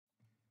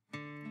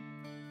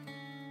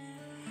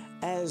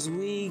As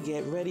we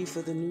get ready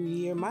for the new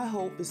year, my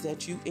hope is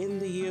that you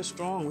end the year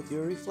strong with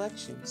your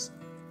reflections.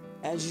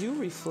 As you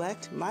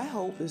reflect, my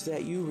hope is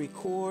that you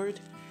record,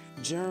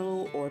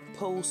 journal, or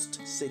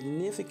post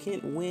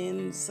significant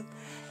wins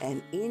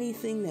and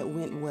anything that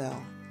went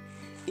well.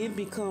 It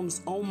becomes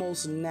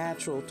almost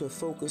natural to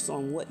focus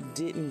on what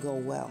didn't go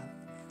well.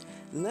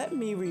 Let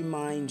me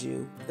remind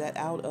you that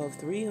out of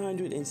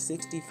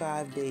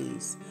 365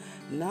 days,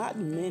 not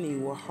many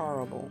were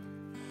horrible.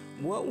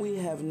 What we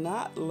have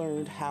not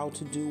learned how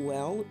to do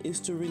well is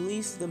to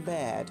release the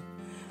bad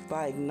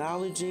by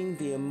acknowledging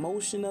the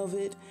emotion of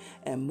it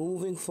and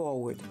moving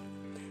forward.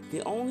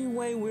 The only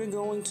way we're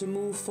going to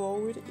move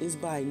forward is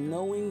by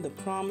knowing the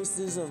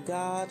promises of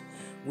God,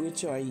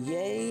 which are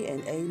yea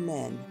and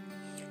amen.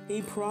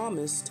 He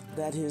promised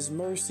that His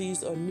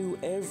mercies are new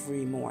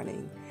every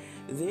morning.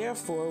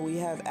 Therefore, we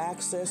have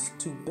access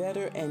to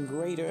better and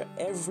greater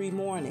every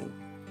morning.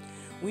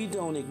 We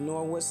don't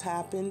ignore what's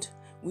happened.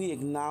 We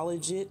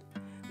acknowledge it.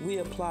 We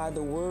apply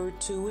the word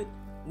to it.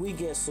 We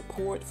get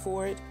support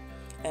for it.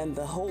 And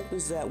the hope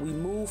is that we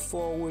move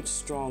forward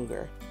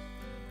stronger.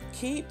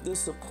 Keep the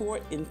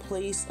support in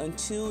place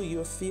until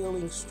you're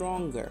feeling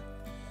stronger.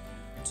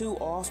 Too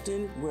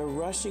often, we're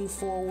rushing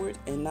forward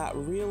and not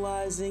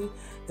realizing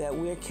that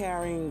we're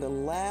carrying the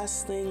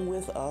last thing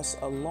with us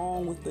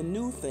along with the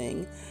new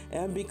thing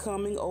and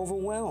becoming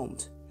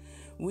overwhelmed.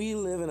 We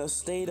live in a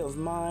state of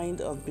mind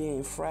of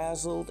being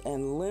frazzled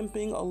and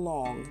limping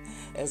along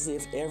as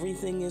if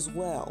everything is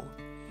well.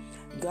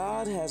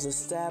 God has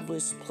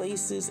established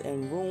places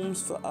and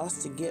rooms for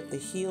us to get the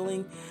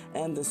healing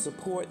and the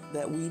support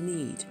that we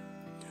need.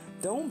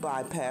 Don't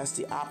bypass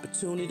the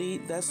opportunity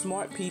that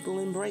smart people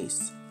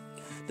embrace.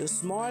 The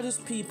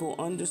smartest people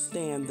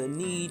understand the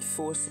need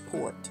for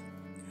support.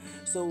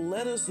 So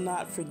let us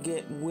not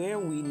forget where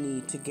we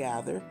need to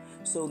gather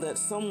so that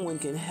someone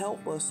can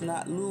help us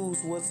not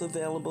lose what's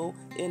available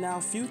in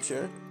our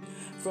future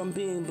from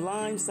being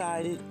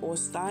blindsided or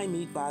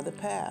stymied by the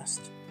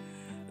past.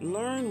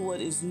 Learn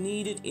what is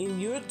needed in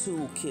your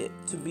toolkit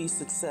to be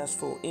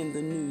successful in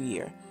the new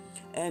year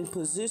and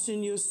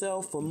position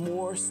yourself for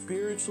more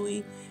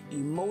spiritually,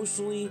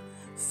 emotionally,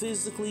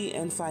 physically,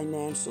 and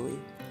financially.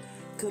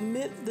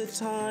 Commit the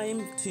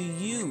time to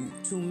you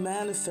to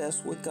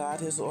manifest what God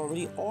has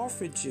already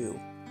offered you.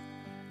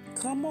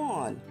 Come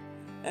on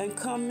and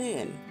come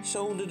in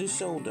shoulder to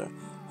shoulder,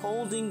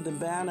 holding the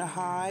banner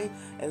high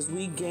as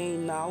we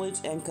gain knowledge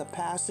and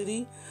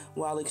capacity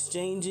while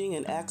exchanging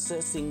and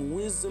accessing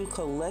wisdom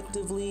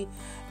collectively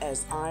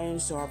as iron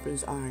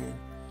sharpens iron.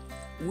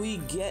 We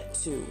get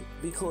to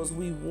because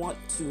we want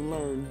to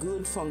learn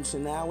good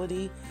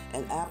functionality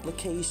and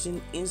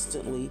application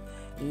instantly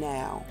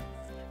now.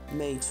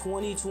 May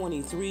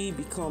 2023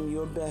 become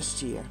your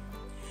best year,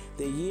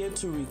 the year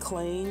to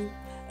reclaim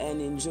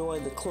and enjoy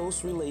the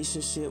close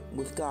relationship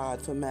with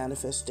God for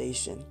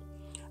manifestation.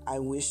 I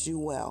wish you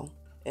well,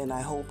 and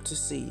I hope to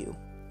see you.